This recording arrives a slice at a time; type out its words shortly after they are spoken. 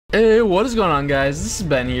Hey, what is going on, guys? This is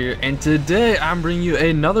Ben here, and today I'm bringing you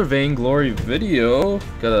another Vainglory video.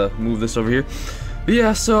 Gotta move this over here. But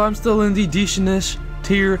yeah, so I'm still in the decentish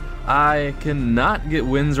tier. I cannot get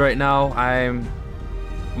wins right now.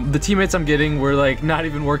 The teammates I'm getting, we're like not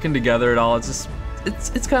even working together at all. It's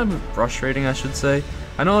kind of frustrating, I should say.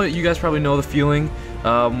 I know you guys probably know the feeling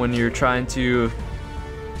when you're trying to.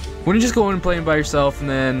 When you're just going and playing by yourself and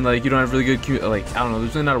then like you don't have really good I don't know,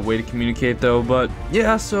 there's really not a way to communicate though. But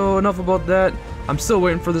yeah, so enough about that. I'm still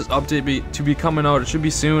waiting for this update to be coming out. It should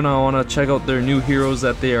be soon. I want to check out their new heroes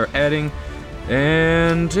that they are adding.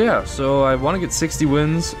 And yeah, so I want to get 60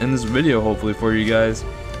 wins in this video hopefully for you guys.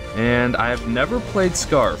 And I have never played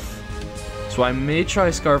Skaarf, so I may try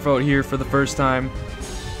Skaarf out here for the first time.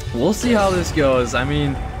 We'll see how this goes. I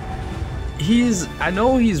mean, I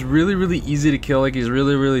know he's really easy to kill. Like, he's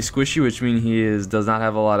really squishy, which means he does not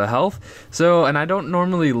have a lot of health. So, and I don't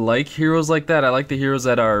normally like heroes like that. I like the heroes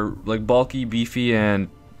that are like bulky, beefy, and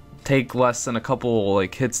take less than a couple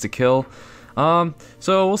like hits to kill.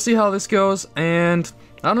 So we'll see how this goes. And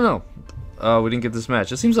I don't know. We didn't get this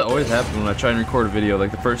match. It seems to always happen when I try and record a video. Like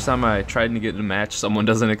the first time I tried to get in a match, someone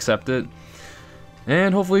doesn't accept it.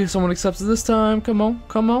 And hopefully someone accepts it this time. Come on,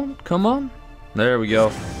 come on, come on. There we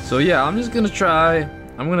go. So yeah, I'm just gonna try.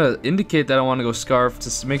 I'm gonna indicate that I want to go Skaarf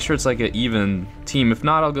to make sure it's like an even team. If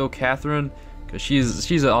not, I'll go Catherine because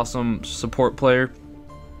she's an awesome support player.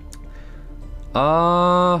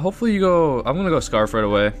 Hopefully you go. I'm gonna go Skaarf right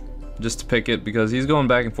away, just to pick it because he's going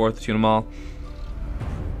back and forth between them all.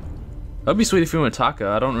 That'd be sweet if you went Taka.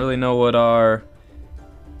 I don't really know what our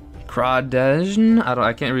Crawdejn.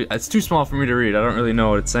 I can't read. It's too small for me to read. I don't really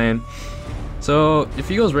know what it's saying. So if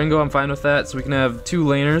he goes Ringo, I'm fine with that. So we can have two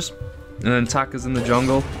laners, and then Taka's in the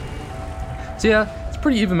jungle. So yeah, it's a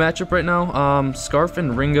pretty even matchup right now. Skaarf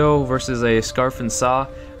and Ringo versus a Skaarf and Saw.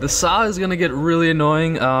 The Saw is gonna get really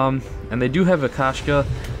annoying, and they do have a Kashka,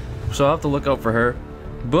 so I'll have to look out for her.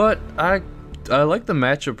 But I like the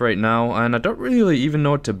matchup right now, and I don't really even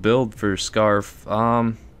know what to build for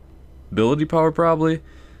Skaarf. Ability power probably,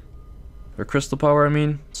 or crystal power, I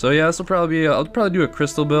mean. So yeah, this will probably be. I'll probably do a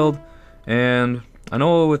crystal build. And I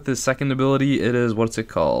know with this second ability, it is, what's it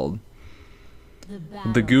called?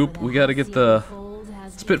 The goop. We gotta get the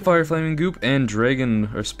Spitfire Flaming Goop and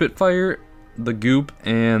Dragon, or Spitfire, the Goop,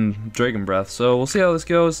 and Dragon Breath. So we'll see how this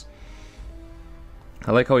goes.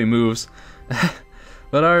 I like how he moves.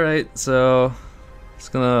 But alright, so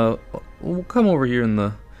we'll come over here in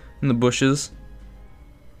the bushes.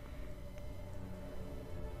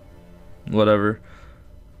 Whatever.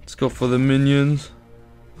 Let's go for the minions.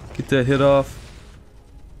 Get that hit off.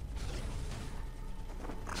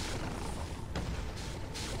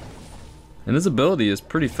 And his ability is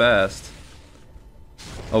pretty fast.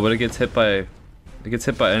 Oh, but it gets hit by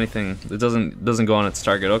anything. It doesn't go on its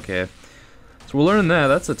target. Okay. So we're learning that.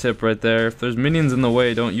 That's a tip right there. If there's minions in the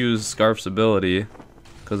way, don't use Skaarf's ability,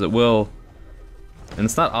 because it will. And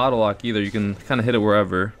it's not auto lock either. You can kind of hit it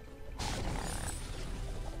wherever.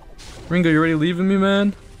 Ringo, you already leaving me,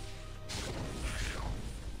 man?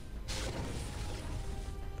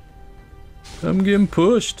 I'm getting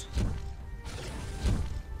pushed.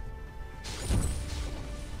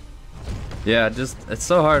 Yeah, it's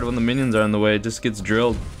so hard when the minions are in the way. It just gets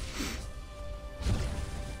drilled.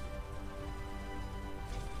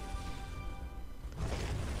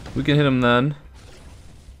 We can hit him then.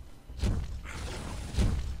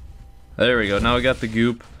 There we go. Now we got the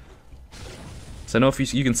goop. So I know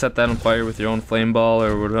if you can set that on fire with your own flame ball,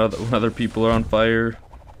 or when other people are on fire.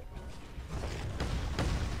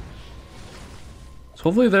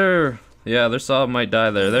 Hopefully their Saw might die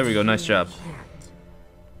there. There we go, nice job.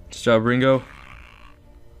 Nice job, Ringo.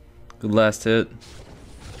 Good last hit.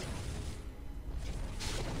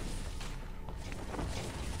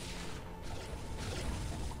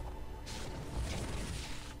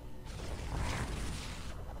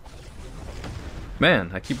 Man,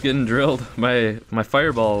 I keep getting drilled. My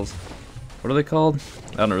fireballs. What are they called?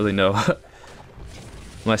 I don't really know.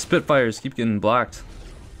 My Spitfires keep getting blocked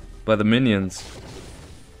by the minions.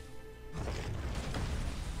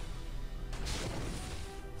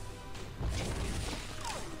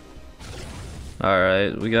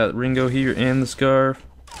 Alright, we got Ringo here and the Skaarf.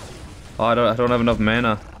 Oh, I don't have enough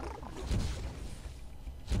mana.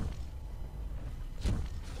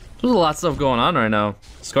 There's a lot of stuff going on right now.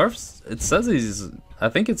 Skaarf's, I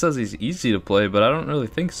think it says he's easy to play, but I don't really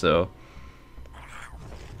think so.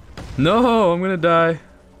 No, I'm gonna die.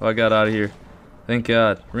 Oh, I got out of here. Thank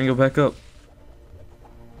God. Ringo, back up.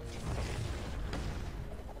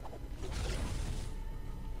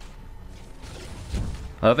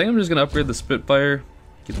 I think I'm just gonna upgrade the Spitfire,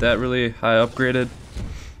 get that really high upgraded.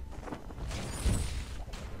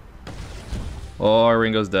 Oh, our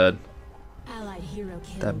Ringo's dead. Allied hero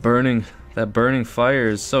killed. That burning fire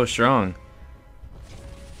is so strong.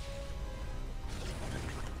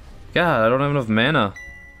 God, I don't have enough mana.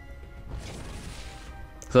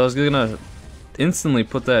 So I was gonna instantly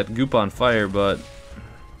put that goop on fire, but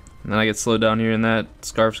then I get slowed down here and that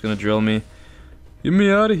Skaarf's gonna drill me. Get me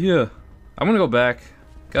out of here. I'm gonna go back.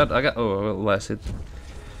 God, oh, last hit.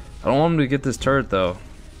 I don't want him to get this turret though.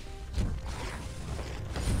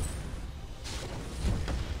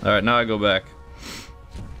 Alright, now I go back.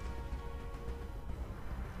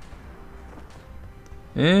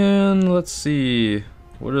 And let's see.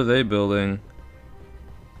 What are they building?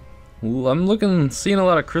 I'm seeing a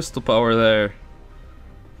lot of crystal power there.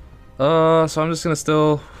 So I'm just gonna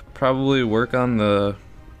still probably work on the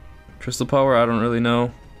crystal power. I don't really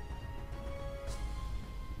know.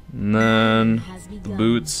 And then the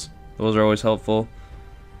boots. Those are always helpful.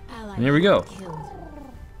 And here we go.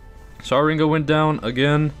 So our Ringo went down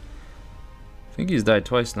again. I think he's died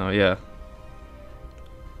twice now, yeah.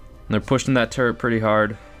 And they're pushing that turret pretty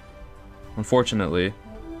hard, unfortunately.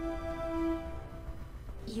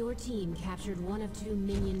 Your team captured one of 2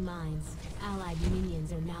 minion mines. Allied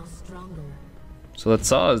minions are now stronger. So that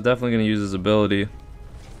Saw is definitely going to use his ability.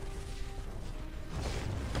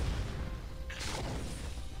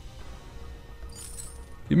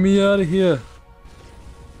 Get me out of here.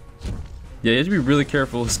 Yeah, you have to be really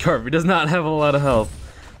careful with Skaarf. He does not have a lot of health.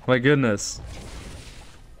 My goodness.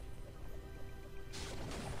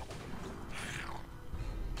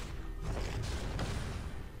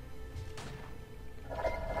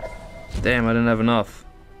 Damn, I didn't have enough.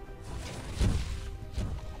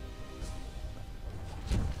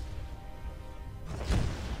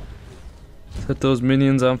 Set those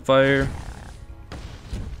minions on fire.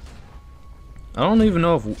 I don't even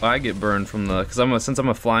know if I get burned from the, since I'm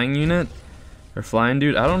a flying unit or flying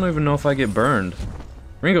dude. I don't even know if I get burned.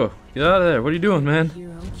 Ringo, get out of there! What are you doing, man?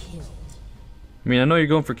 I mean, I know you're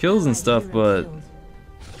going for kills and stuff, but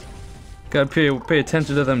gotta pay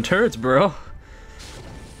attention to them turrets, bro.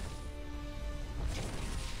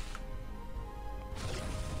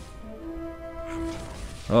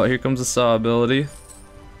 Oh, here comes the Saw ability.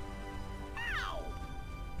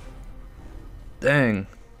 Dang.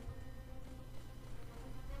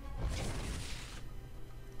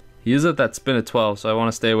 He is at that spin at 12, so I want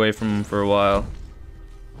to stay away from him for a while.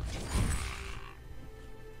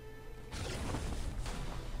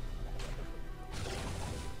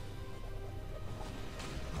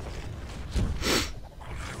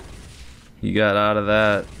 He got out of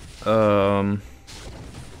that.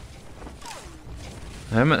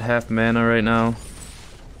 I'm at half mana right now.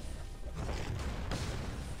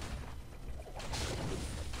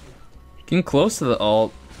 Getting close to the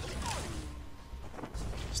ult.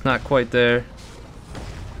 It's not quite there.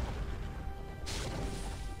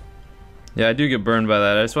 Yeah, I do get burned by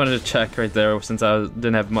that. I just wanted to check right there since I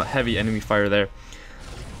didn't have heavy enemy fire there.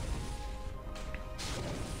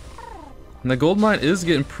 And the gold mine is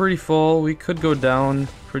getting pretty full. We could go down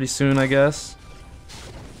pretty soon, I guess.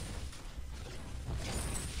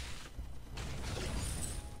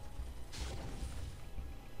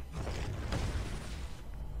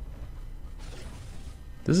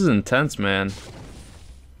 This is intense, man.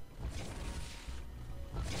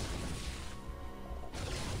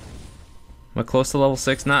 Am I close to level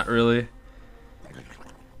 6? Not really.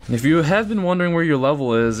 If you have been wondering where your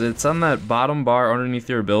level is, it's on that bottom bar underneath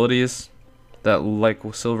your abilities. That like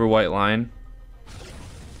silver white line.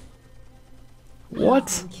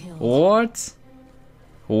 What? What?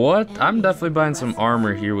 What? I'm definitely buying some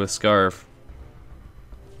armor here with Skaarf.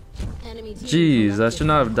 Jeez, I should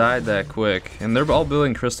not have died that quick. And they're all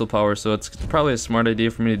building crystal power, so it's probably a smart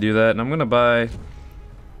idea for me to do that. And I'm gonna buy...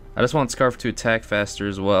 I just want Skaarf to attack faster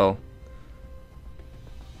as well.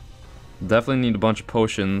 Definitely need a bunch of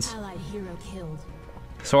potions.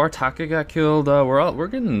 So our Taka got killed. We're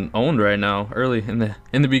getting owned right now, early in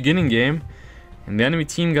the beginning game. And the enemy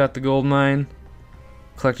team got the gold mine.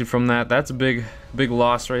 Collected from that. That's a big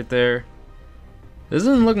loss right there. This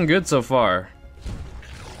isn't looking good so far.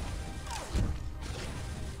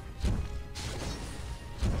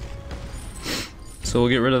 So we'll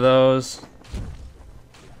get rid of those.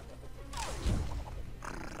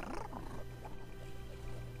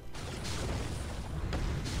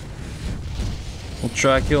 We'll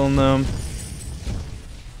try killing them.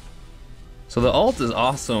 So the ult is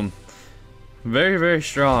awesome. Very, very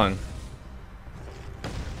strong.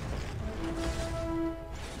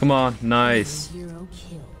 Come on, nice.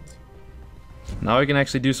 Now we can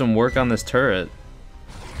actually do some work on this turret.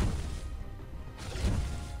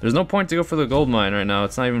 There's no point to go for the gold mine right now,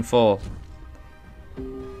 it's not even full.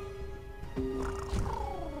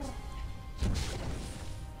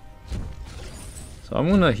 So I'm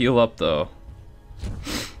gonna heal up though.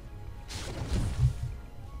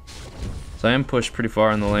 So I am pushed pretty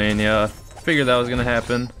far in the lane, yeah. I figured that was gonna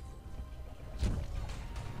happen.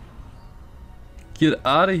 Get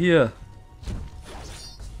out of here.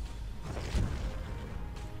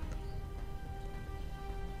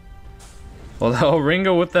 Oh,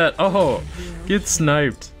 Ringo with that. Oh, get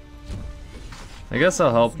sniped. I guess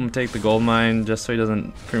I'll help him take the gold mine just so he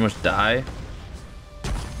doesn't pretty much die.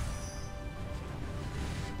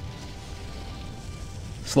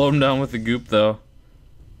 Slow him down with the goop though.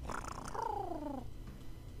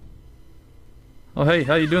 Oh hey,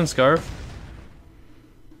 how you doing, Skaarf?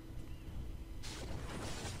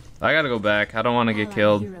 I gotta go back. I don't want to get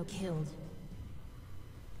killed.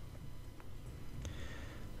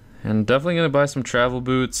 And definitely gonna buy some travel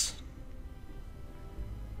boots.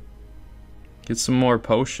 Get some more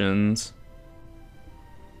potions.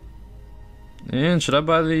 And should I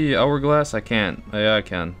buy the hourglass? I can't. Oh, yeah, I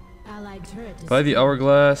can. Buy the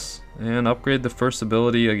hourglass and upgrade the first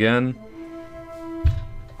ability again.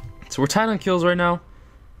 So we're tied on kills right now.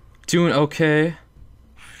 Doing okay.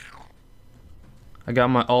 I got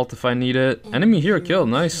my ult if I need it. Enemy hero killed.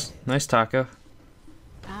 Nice. Nice, Taka.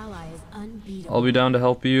 I'll be down to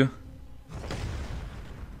help you.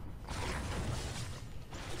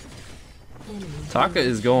 Taka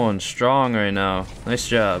is going strong right now. Nice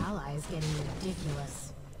job.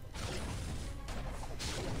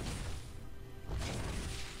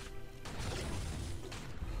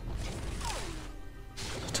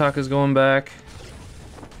 Taka's going back.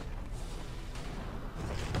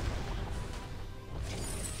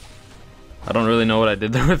 I don't really know what I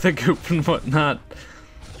did there with the goop and whatnot.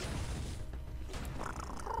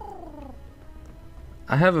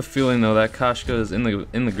 I have a feeling though that Kashka is in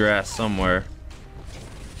the grass somewhere.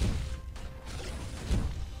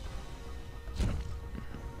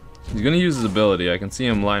 He's gonna use his ability. I can see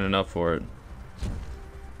him lining up for it.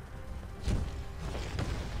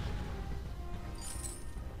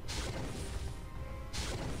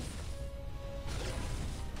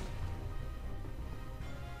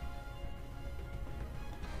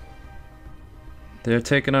 They're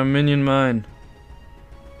taking our minion mine.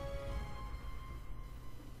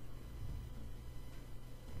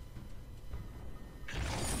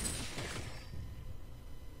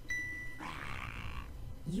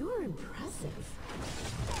 You're impressive.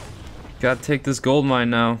 Gotta take this gold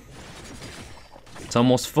mine now. It's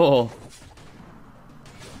almost full.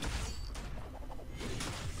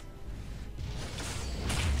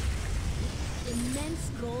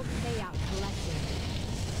 Immense gold payout collected.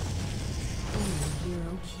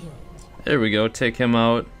 Hero killed. There we go, take him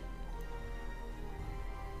out.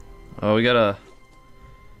 Oh, we gotta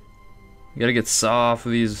get Saw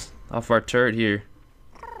off our turret here.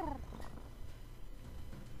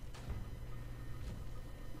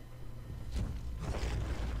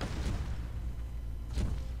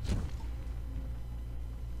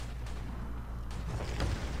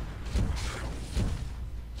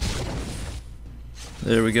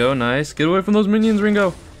 There we go, nice. Get away from those minions,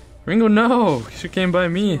 Ringo. Ringo, no! You came by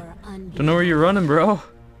me. Don't know where you're running, bro.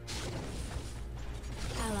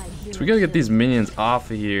 So we gotta get these minions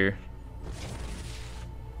off of here.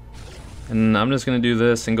 And I'm just gonna do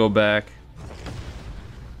this and go back.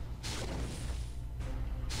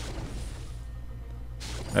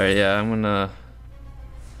 Alright, yeah, I'm gonna...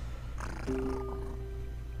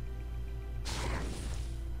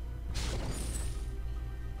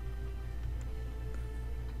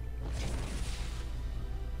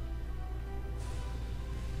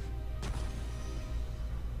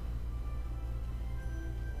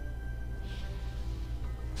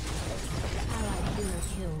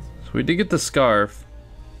 So we did get the Skaarf.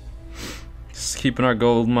 Just keeping our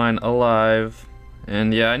gold mine alive.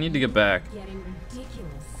 And yeah, I need to get back.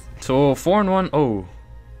 So 4-1. Oh.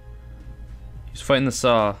 He's fighting the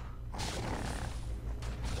Saw.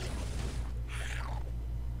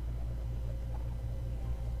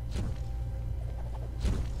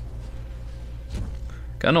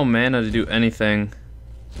 Got no mana to do anything.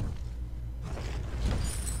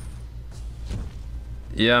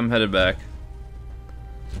 Yeah, I'm headed back.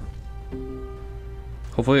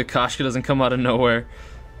 Hopefully Akashka doesn't come out of nowhere.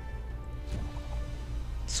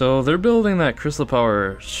 So they're building that crystal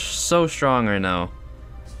power so strong right now.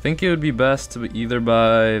 I think it would be best to either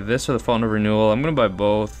buy this or the Fountain of Renewal. I'm gonna buy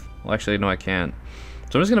both. Well, actually, no, I can't.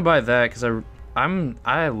 So I'm just gonna buy that because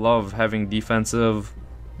I love having defensive,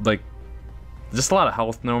 like, just a lot of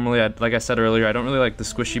health normally. Like I said earlier, I don't really like the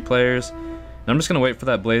squishy players. And I'm just gonna wait for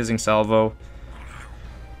that blazing salvo.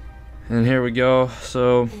 And here we go.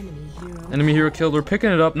 So enemy hero killed. We're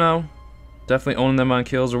picking it up now. definitely owning them on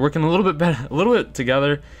kills. We're working a little bit better, a little bit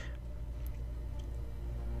together.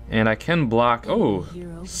 And I can block. Oh,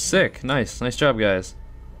 sick. Nice. Nice job, guys.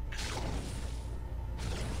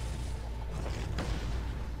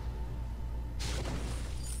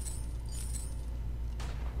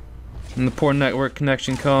 And the poor network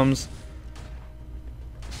connection comes.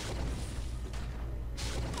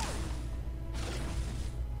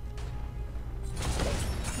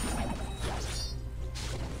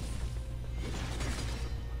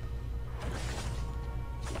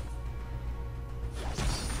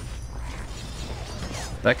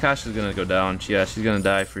 That Kosh is gonna go down. Yeah, she's gonna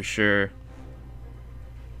die for sure.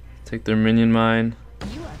 Take their minion mine.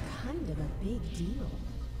 You are kind of a big deal.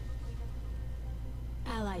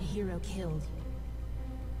 Allied hero killed.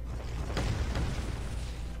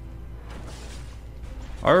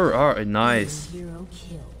 Nice. Hero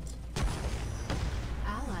killed.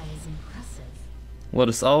 Ally is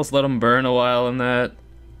impressive. I'll let them burn a while in that.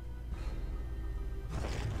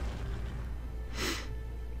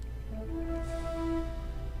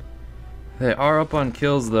 They are up on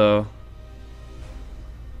kills though.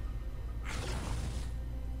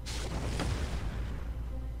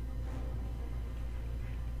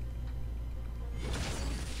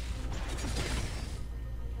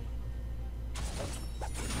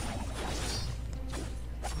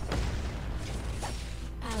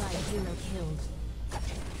 Allied hero killed.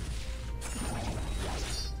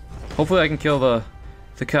 Hopefully I can kill the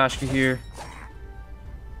Kashka here.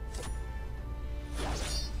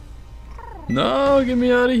 No, get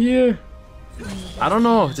me out of here. I don't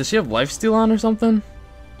know. Does she have lifesteal on or something?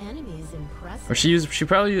 Enemy is impressive. Or she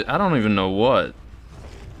probably, I don't even know what.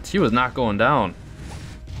 She was not going down.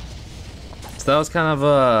 So that was kind of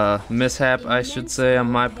a mishap, I should say,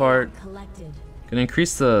 on my part. Gonna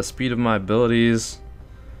increase the speed of my abilities.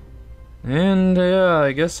 And yeah,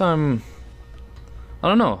 I guess I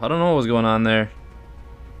don't know what was going on there.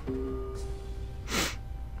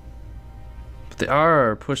 They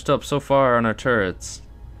are pushed up so far on our turrets.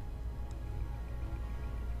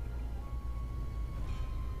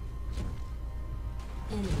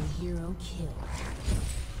 Enemy hero killed.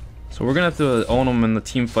 So we're gonna have to own them in the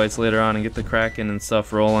team fights later on and get the Kraken and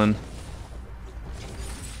stuff rolling.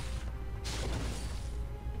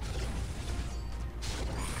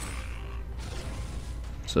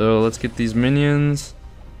 So let's get these minions.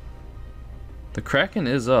 The Kraken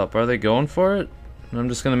is up. Are they going for it? I'm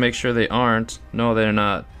just gonna make sure they aren't. No, they're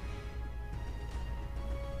not.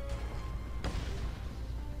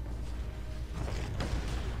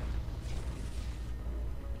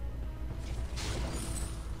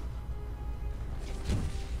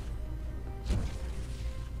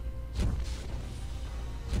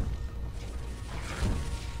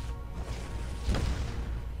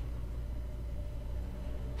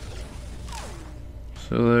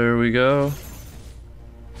 So there we go.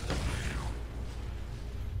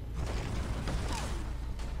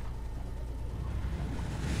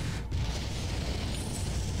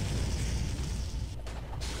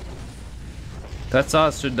 That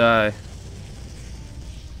sauce should die.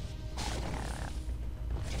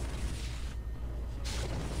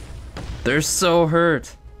 They're so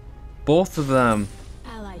hurt. Both of them.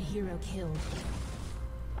 Allied hero killed.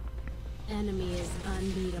 Enemy is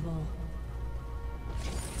unbeatable.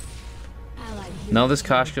 Allied hero Now this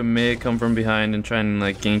killed. Kashka may come from behind and try and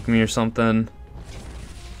like gank me or something.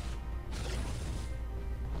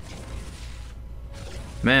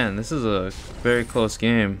 Man, this is a very close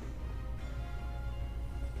game.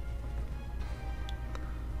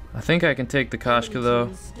 I think I can take the Kashka though.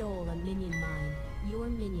 You stole a minion mine. Your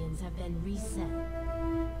minions have been reset.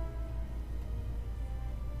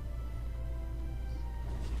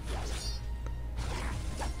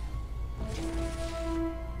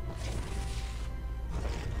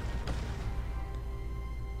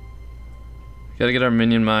 Gotta get our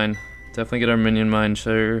minion mine. Definitely get our minion mine,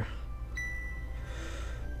 sure.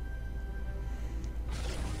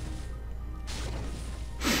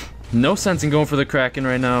 No sense in going for the Kraken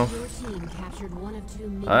right now. Your team captured one of two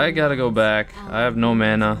minion I gotta go mines. back. I have no Allied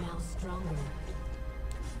mana. minions are now stronger.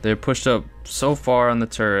 They're pushed up so far on the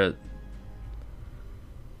turret.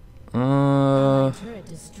 Allied turret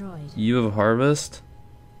destroyed. Eve of Harvest?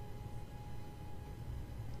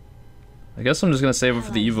 I guess I'm just gonna save it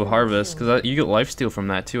for the Eve of Harvest, because you get lifesteal from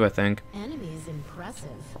that too, I think. Enemy is impressive.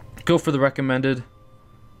 Go for the recommended.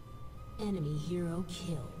 Enemy hero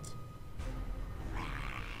killed.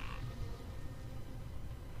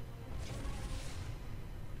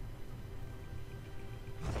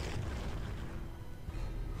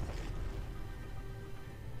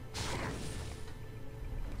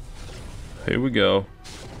 Here we go.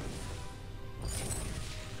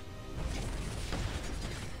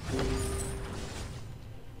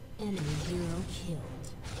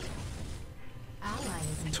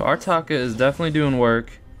 So our Taka is definitely doing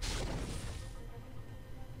work.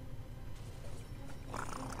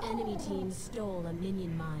 Enemy team stole a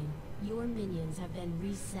minion mine. Your minions have been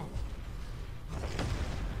reset.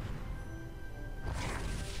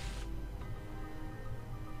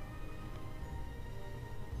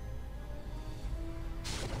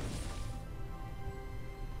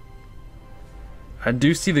 I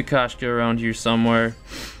do see the Kashka around here somewhere.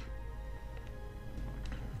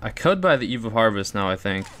 I could buy the Eve of Harvest now, I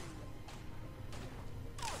think.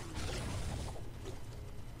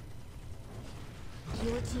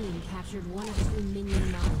 Your team captured one of 2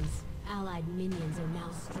 minion mines. Allied minions are now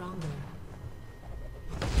stronger.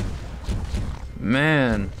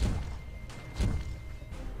 Man.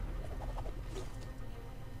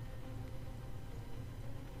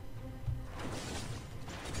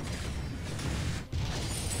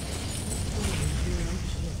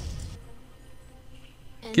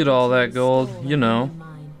 Get all that gold, you know.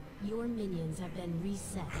 Your minions have been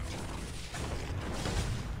reset.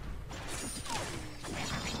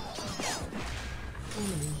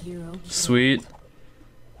 Enemy hero killed. Sweet.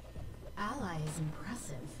 Ally is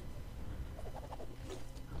impressive.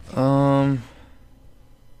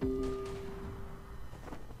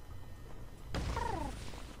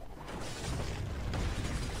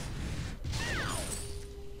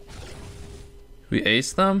 We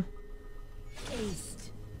ace them? Aced.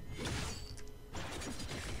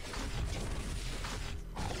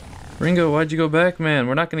 Ringo, why'd you go back, man?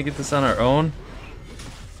 We're not gonna get this on our own.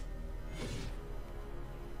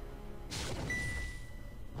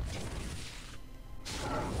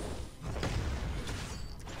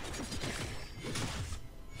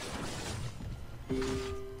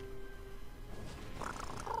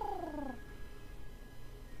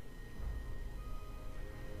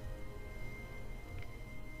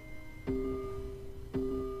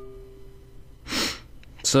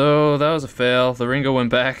 So that was a fail. The Ringo went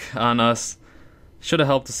back on us. Should have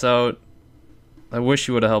helped us out. I wish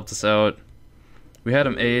he would have helped us out. We had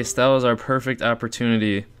him ace. That was our perfect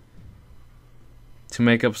opportunity to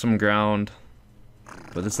make up some ground.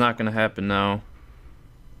 But it's not going to happen now.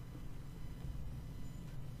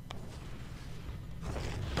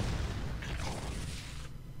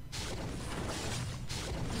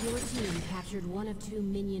 Your team captured one of 2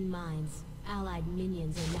 minion mines. Allied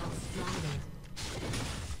minions are now stronger.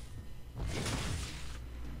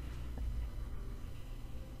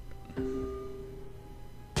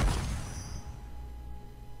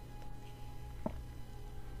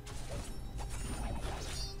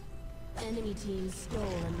 Enemy team stole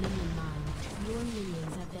a minion mine. Your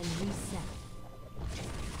minions have been reset.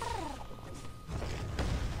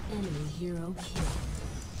 Enemy hero killed.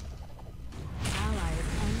 Ally is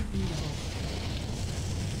unbeatable.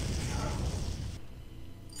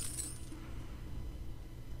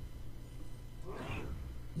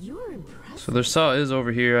 You're impressive. So their saw is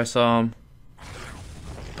over here. I saw him.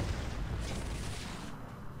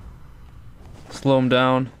 Slow him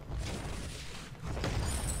down.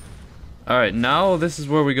 Alright, now this is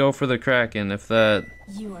where we go for the Kraken, if that...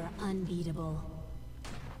 You are unbeatable.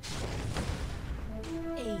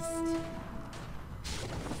 Aced.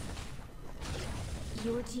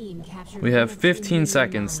 Your team captured We have one of 15 2 minion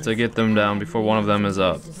seconds to mines. get them down before one of them is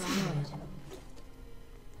up. Destroyed.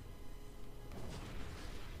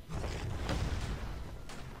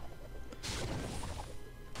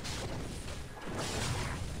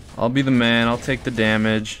 I'll be the man, I'll take the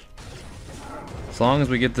damage. As long as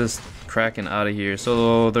we get this Kraken out of here.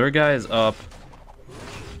 So their guy is up.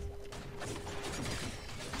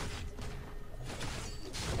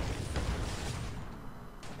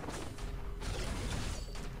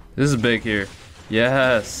 This is big here.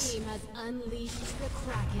 Yes. Team has unleashed the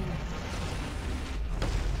Kraken.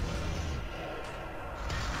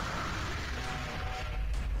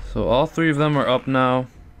 So all 3 of them are up now.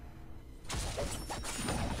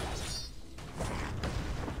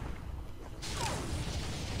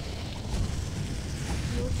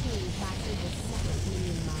 Your team captured the 2nd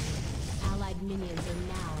minion mine. Allied minions are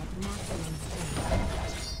now at maximum strength.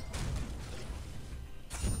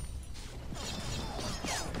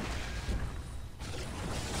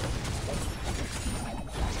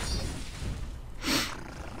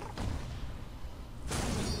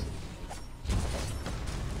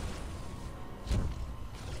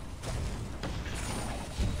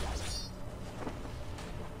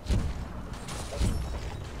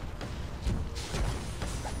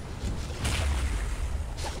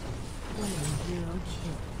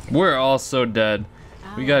 We're all so dead.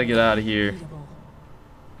 We gotta get out of here.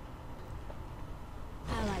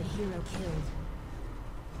 Allied hero killed.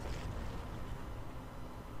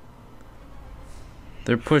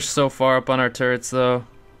 They're pushed so far up on our turrets though.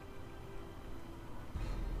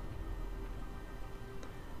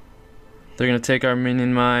 They're gonna take our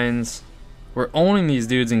minion mines. We're owning these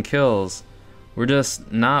dudes in kills. We're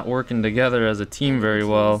just not working together as a team very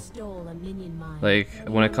well. Like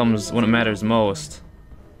when it matters most.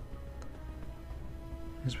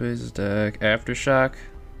 This base attack. Aftershock.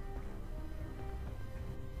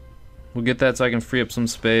 We'll get that so I can free up some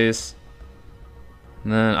space.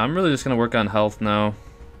 And then I'm really just gonna work on health now.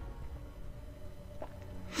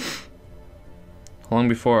 How long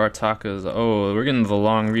before our Takas? Oh, we're getting the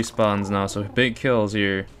long respawns now, so big kills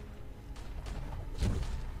here.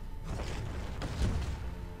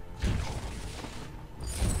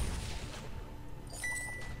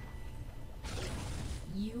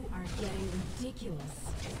 You are getting ridiculous.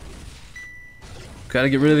 Gotta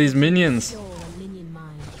get rid of these minions. Stole a minion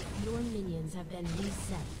mine. Your minions have been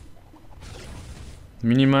reset.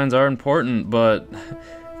 Minion mines are important, but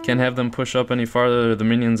can't have them push up any farther the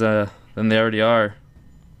minions than they already are.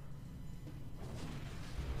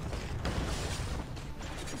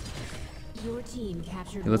 Your team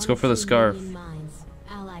captured. Okay, let's go for the Skaarf. Mines.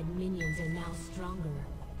 Allied minions are now stronger.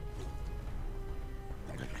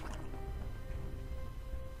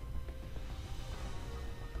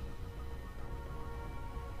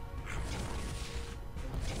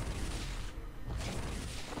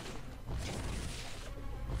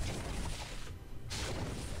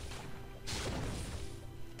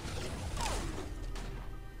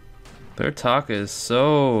 Their Taka is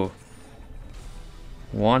so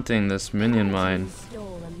wanting this minion mine.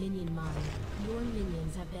 Stole a minion mine. Your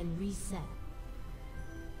minions have been reset.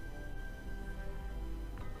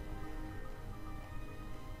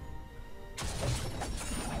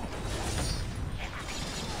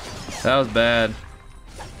 That was bad.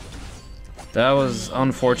 That was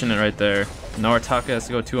unfortunate right there. Now our Taka has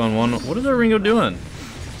to go 2-on-1. What is our Ringo doing?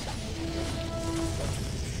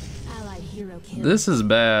 Allied hero killed. This is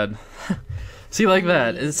bad. See, like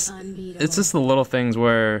that, it's just the little things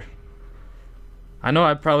where I know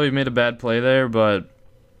I probably made a bad play there, but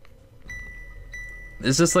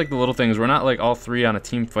it's just like the little things. We're not like all three on a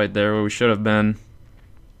team fight there where we should have been.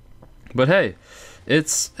 But hey,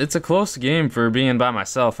 it's a close game for being by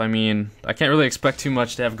myself. I mean, I can't really expect too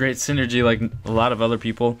much to have great synergy like a lot of other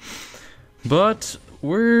people. But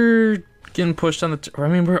we're getting pushed on I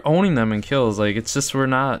mean, we're owning them in kills. Like, it's just we're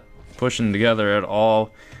not pushing together at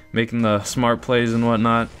all, making the smart plays and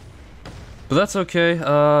whatnot. But that's okay.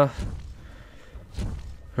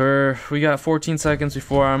 We got 14 seconds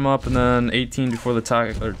before I'm up, and then 18 before the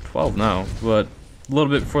Taka, or 12 now, but a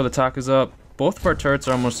little bit before the Taka's up. Both of our turrets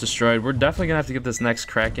are almost destroyed. We're definitely gonna have to get this next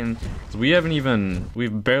Kraken, 'cause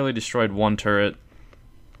we've barely destroyed one turret.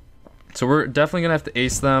 So we're definitely gonna have to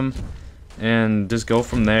ace them and just go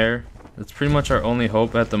from there. That's pretty much our only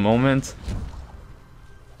hope at the moment.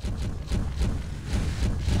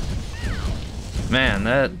 Man,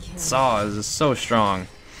 that saw is just so strong.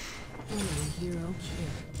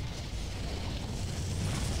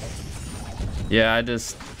 Yeah, I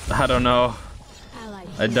don't know.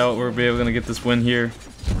 I doubt we'll be able to get this win here.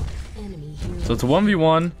 So it's a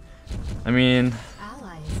 1v1. I mean,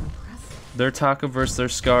 their Taka versus their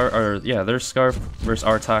Skaarf, or yeah, their Skaarf versus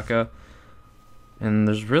our Taka. And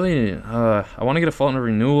there's really, I want to get a Fault and a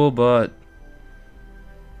Renewal, but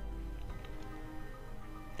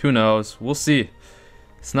who knows? We'll see.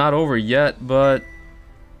 It's not over yet, but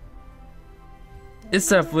it's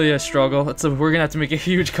definitely a struggle. We're gonna have to make a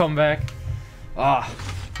huge comeback.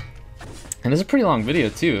 And it's a pretty long video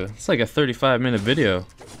too. It's like a 35-minute video.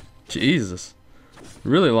 Jesus,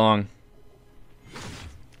 really long.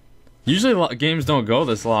 Usually games don't go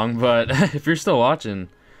this long, but if you're still watching,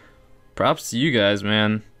 props to you guys,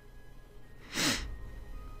 man.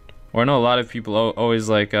 Or I know a lot of people always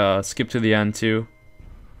like skip to the end too.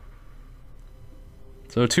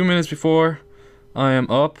 So 2 minutes before I am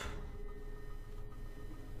up.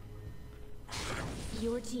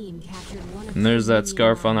 Your team captured one of And there's that the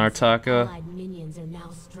Skaarf on our Taka. Allied minions are now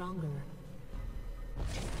stronger.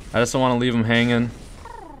 I just don't want to leave him hanging.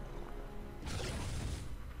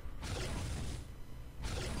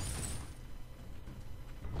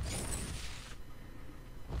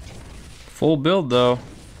 Full build though.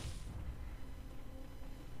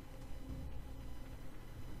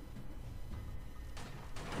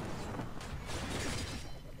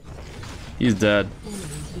 He's dead.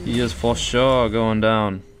 He is for sure going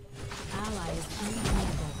down. Ally is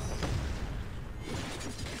unbeatable.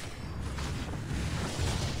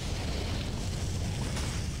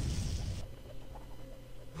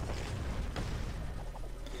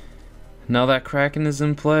 Now that Kraken is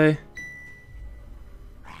in play.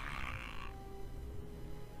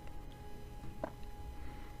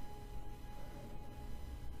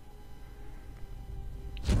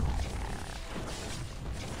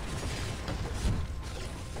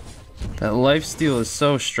 That lifesteal is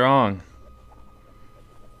so strong.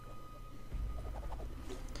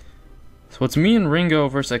 So it's me and Ringo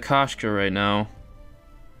versus Akashka right now.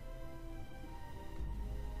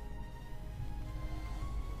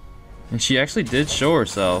 And she actually did show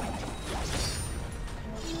herself.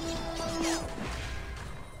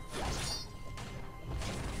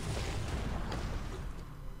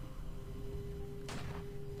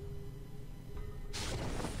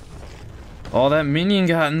 Oh, that minion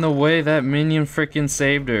got in the way. That minion freaking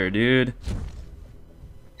saved her, dude.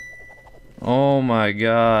 Oh my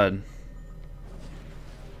god.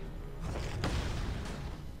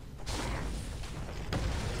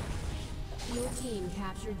 Your team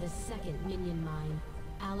captured the second minion mine.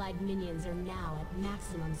 Allied minions are now at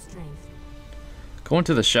maximum strength. Going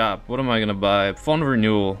to the shop. What am I gonna buy? Phone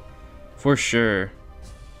renewal. For sure.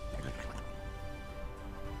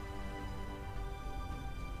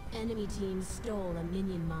 Enemy team stole a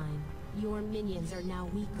minion mine. Your minions are now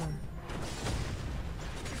weaker.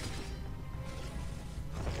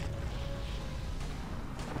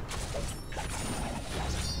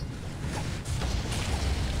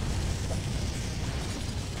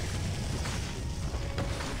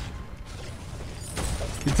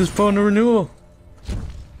 Get this phone to renewal.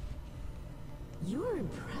 You're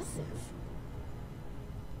impressive.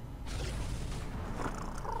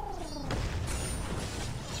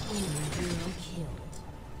 Enemy hero killed.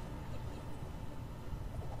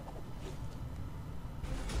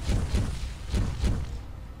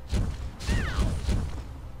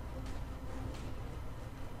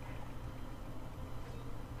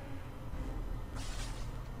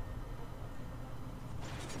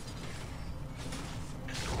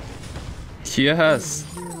 Yes.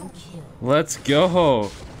 Hero killed. Let's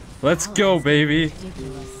go. Let's go, baby.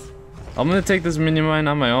 Ridiculous. I'm gonna take this minion mine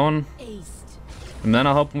on my own. Aced. And then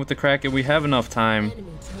I'll help him with the Kraken. We have enough time.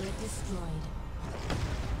 Enemy turret destroyed.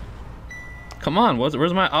 Come on,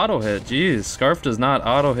 where's my auto hit? Jeez, Skaarf does not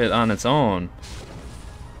auto hit on its own.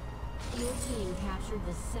 Your team captured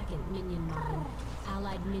the second minion mine.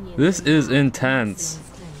 Allied minions. This are is now at intense.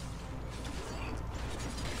 maximum strength.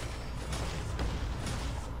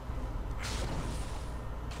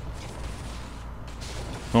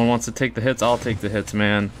 No one wants to take the hits. I'll take the hits,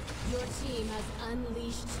 man. Your team has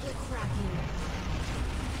unleashed the Kraken.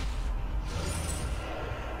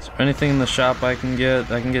 Is there anything in the shop I can get?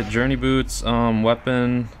 I can get journey boots,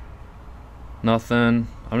 weapon, nothing.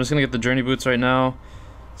 I'm just gonna get the journey boots right now.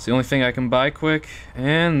 It's the only thing I can buy quick.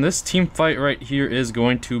 And this team fight right here is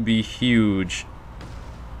going to be huge.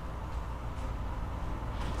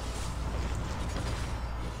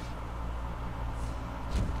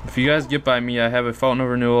 If you guys get by me, I have a fountain of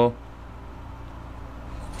renewal.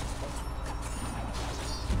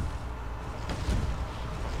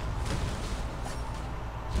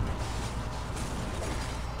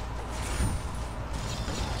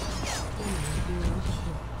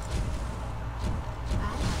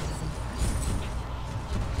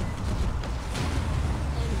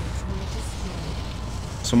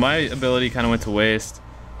 So my ability kind of went to waste.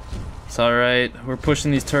 It's alright. We're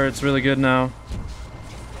pushing these turrets really good now.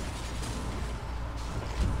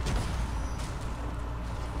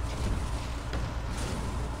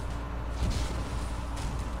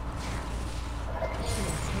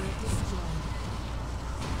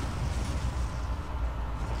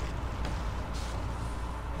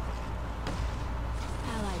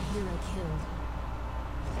 Allied hero killed.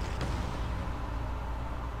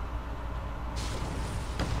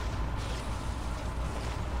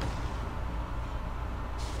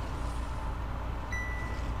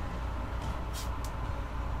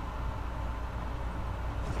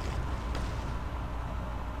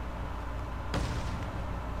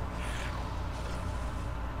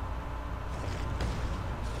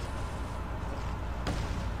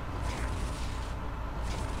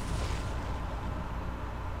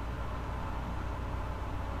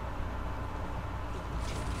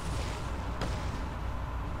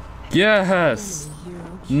 Yes! Enemy hero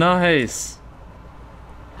killed. Nice!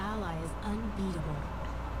 Ally is unbeatable.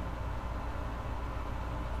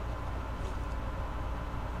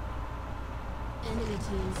 Enemy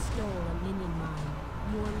team stole a minion mine.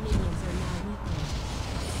 Your minions are now weakened.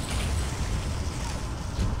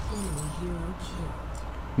 Enemy hero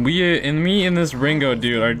killed. Me and this Ringo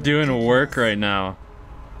dude are doing work right now.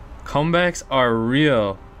 Comebacks are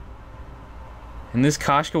real. And this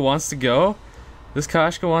Kashka wants to go? This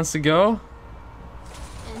Kashka wants to go?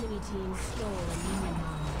 Enemy team stole a minion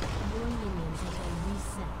mine. Your minions have been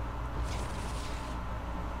reset.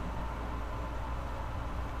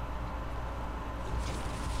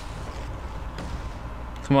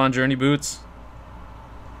 Come on, journey boots.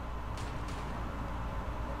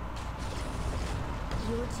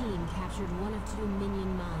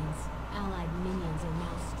 minion mines. Allied minions are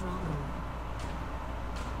now stronger.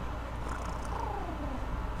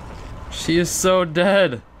 She is so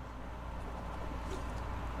dead.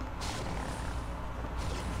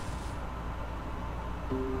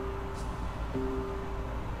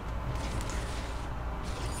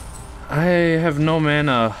 I have no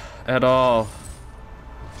mana at all.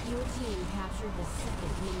 Your team captured the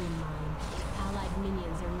second minion mine. Allied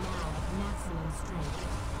minions are now at maximum strength.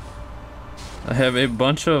 I have a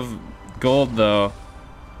bunch of gold though.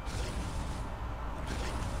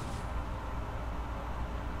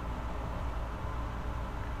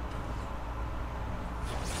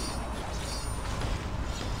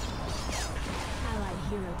 Allied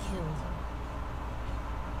hero killed.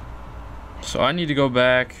 So I need to go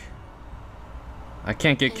back. I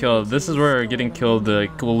can't get killed. This is where getting killed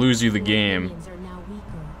will lose you the game. Minions are now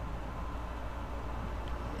weaker.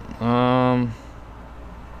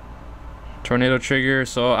 Tornado trigger.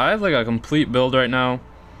 So I have like a complete build right now.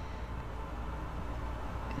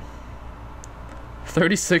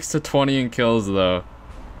 36 to 20 in kills though.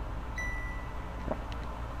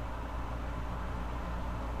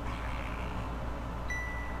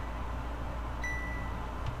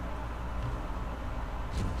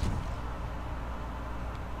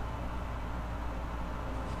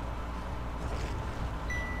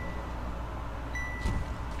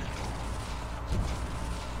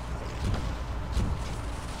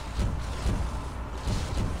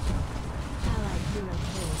 Allied hero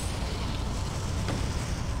killed.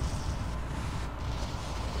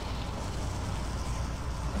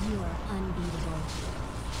 You are unbeatable.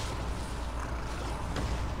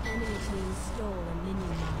 Enemy team stole a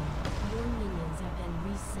minion mine. Your minions have been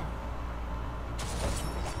reset.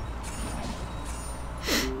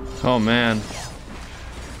 Oh man.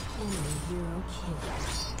 Enemy hero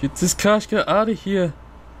killed. Get this Kashka out of here.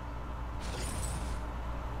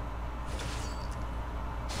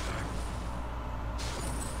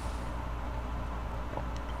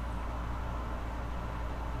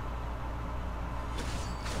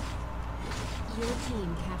 Your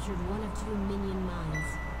team captured one of two minion mines.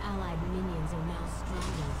 Allied minions are now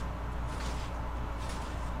stronger.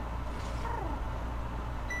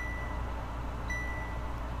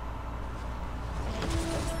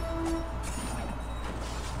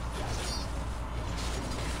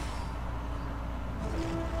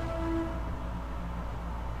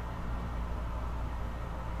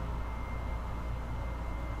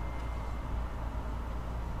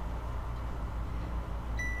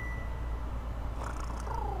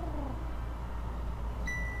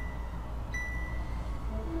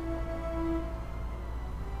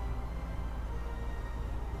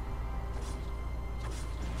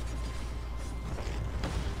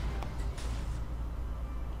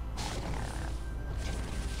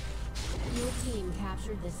 Your team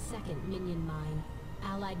captured the second minion mine.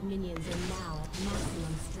 Allied minions are now at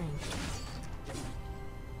maximum strength.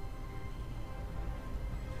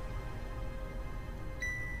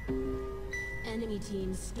 Enemy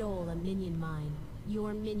team stole a minion mine.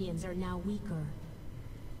 Your minions are now weaker.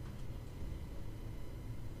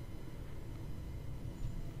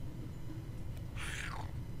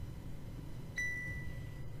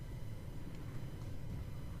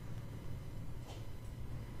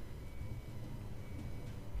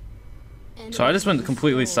 So I just went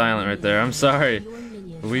completely silent right there. I'm sorry.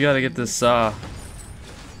 But we gotta get this saw.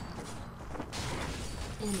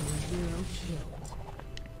 Enemy hero killed.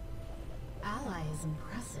 Ally is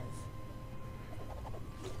impressive.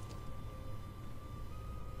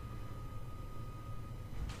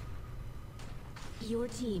 Your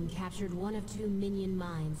team captured one of two minion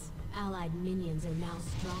mines. Allied minions are now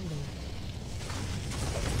stronger.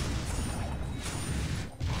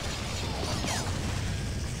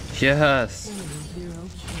 Yes. Enemy hero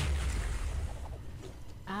killed.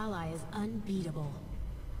 Ally is unbeatable.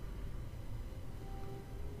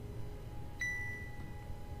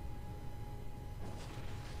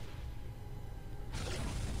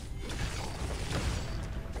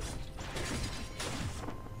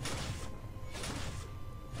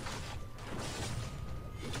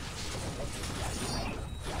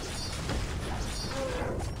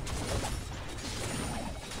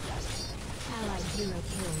 Allied hero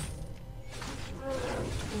killed.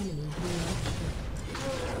 Enemy hero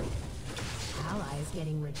killed. Ally is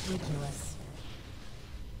getting ridiculous.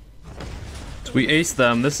 So we aced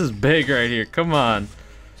them. This is big right here. Come on.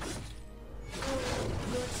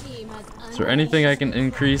 Your team has Is there anything I can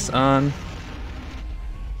increase on?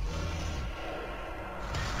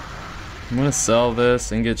 I'm gonna sell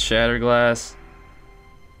this and get shatter glass.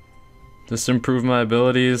 Just to improve my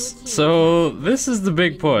abilities. So this is the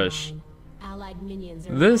big push. Allied Allied minions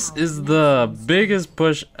are This now is at the maximum biggest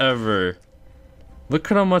push ever.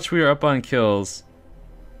 Look at how much we are up on kills.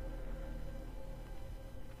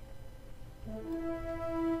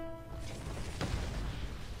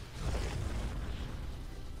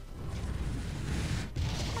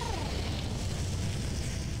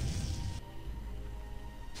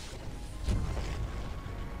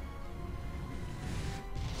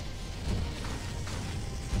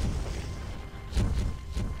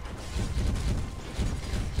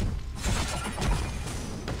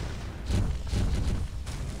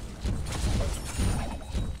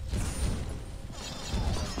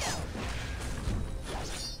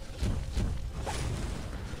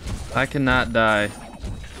 I cannot die.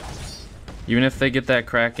 Even if they get that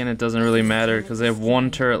Kraken, it doesn't really matter because they have one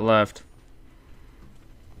turret left.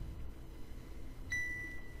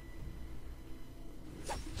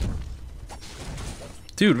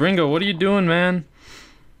 Dude, Ringo, what are you doing, man?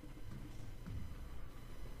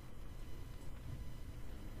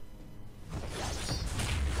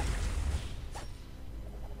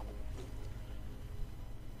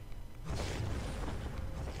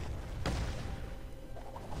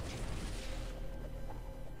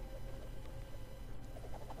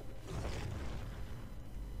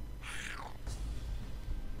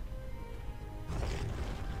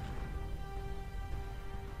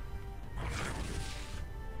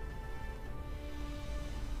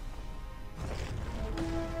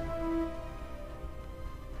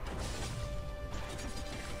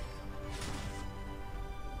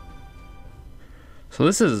 So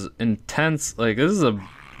this is intense. Like, this is the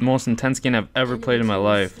most intense game I've ever played in my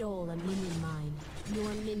life. Stole a minion mine. Your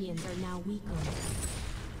minions are now weaker.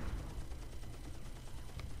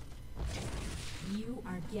 You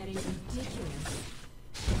are getting ridiculous.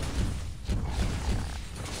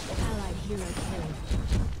 Allied hero killed.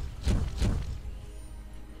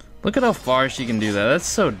 Look at how far she can do that. That's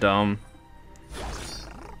so dumb.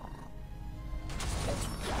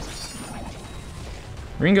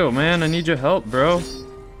 Ringo, man, I need your help, bro.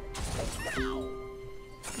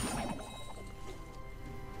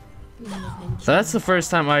 That's the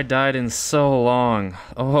first time I died in so long.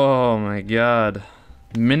 Oh my god.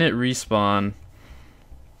 Minute respawn.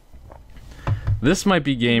 This might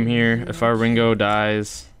be game here if our Ringo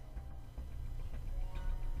dies.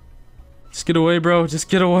 Just get away, bro.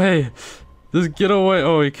 Just get away. Just get away.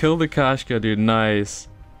 Oh, he killed the Kashka, dude. Nice.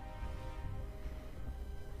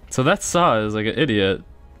 So that Saw is like an idiot.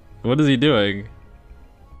 What is he doing?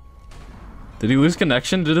 Did he lose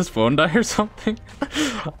connection? Did his phone die or something?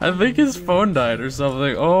 I think his phone died or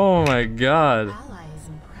something. Oh my god. Ally is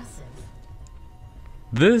impressive.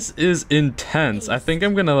 This is intense. I think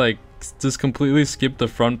I'm gonna like just completely skip the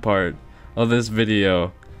front part of this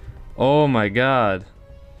video. Oh my god.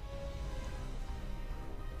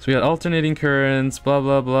 So we got alternating currents, blah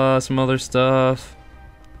blah blah, some other stuff.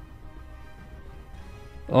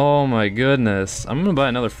 Oh my goodness. I'm gonna buy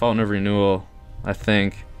another Fountain of Renewal, I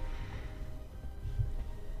think.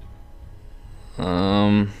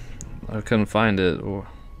 I couldn't find it.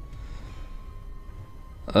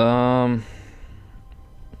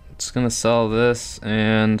 Just gonna sell this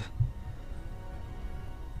and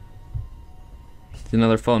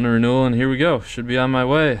another Fountain of Renewal, and here we go. Should be on my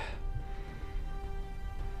way.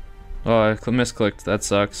 Oh, I misclicked. That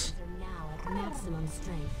sucks. Are now at maximum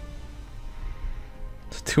strength.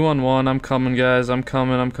 It's 2-on-1. I'm coming, guys. I'm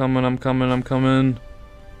coming. I'm coming. I'm coming. I'm coming.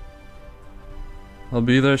 I'll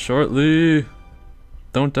be there shortly.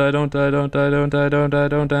 Don't die. Don't die. Don't die. Don't die. Don't die.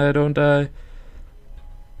 Don't die. Don't die.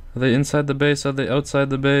 Are they inside the base? Are they outside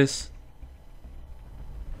the base?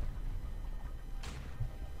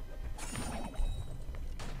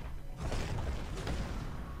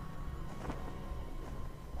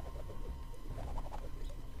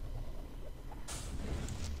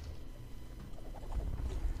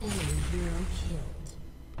 Enemy hero killed.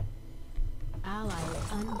 Ally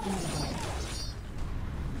unbeatable.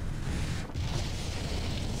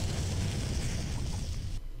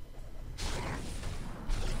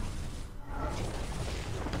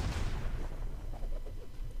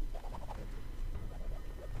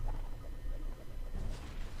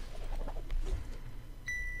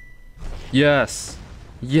 Yes.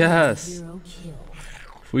 Yes. Hero killed.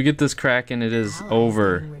 If we get this Kraken, it is Ally is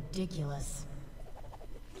over. getting ridiculous.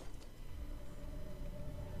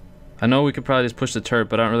 I know we could probably just push the turret,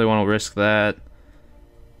 but I don't really want to risk that.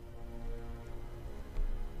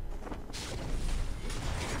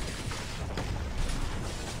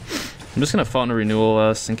 I'm just gonna Fountain of Renewal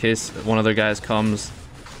us in case one of their guys comes.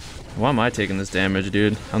 Why am I taking this damage,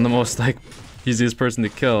 dude? I'm the most, like, easiest person to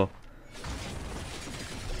kill.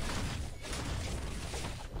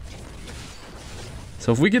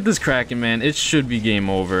 So if we get this cracking, man, it should be game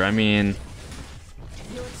over. I mean,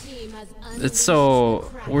 it's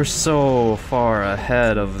so, we're so far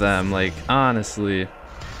ahead of them, like, honestly.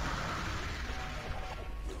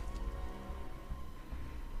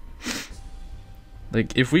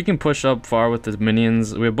 Like, if we can push up far with the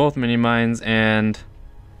minions, we have both mini mines, and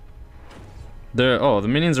they're, oh, the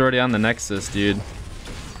minions are already on the Nexus, dude.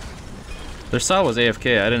 Their Saw was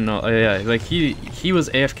AFK, I didn't know. Oh yeah, like he was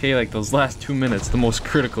AFK like those last 2 minutes, the most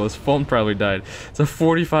critical. His phone probably died. It's a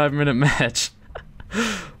 45-minute match.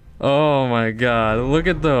 Oh my god, look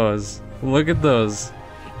at those. Look at those.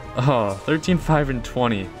 Oh, 13, 5, and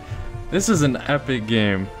 20. This is an epic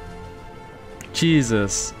game.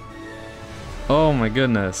 Jesus. Oh my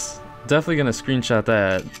goodness. Definitely gonna screenshot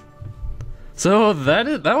that. So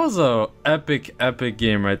that was a epic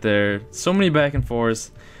game right there. So many back and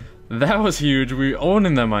forths. That was huge. We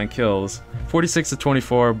owning them on kills. 46 to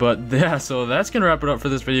 24, but yeah, so that's gonna wrap it up for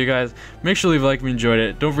this video, guys. Make sure to leave a like if you enjoyed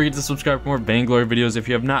it. Don't forget to subscribe for more Vainglory videos if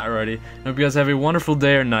you have not already. I hope you guys have a wonderful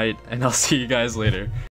day or night, and I'll see you guys later.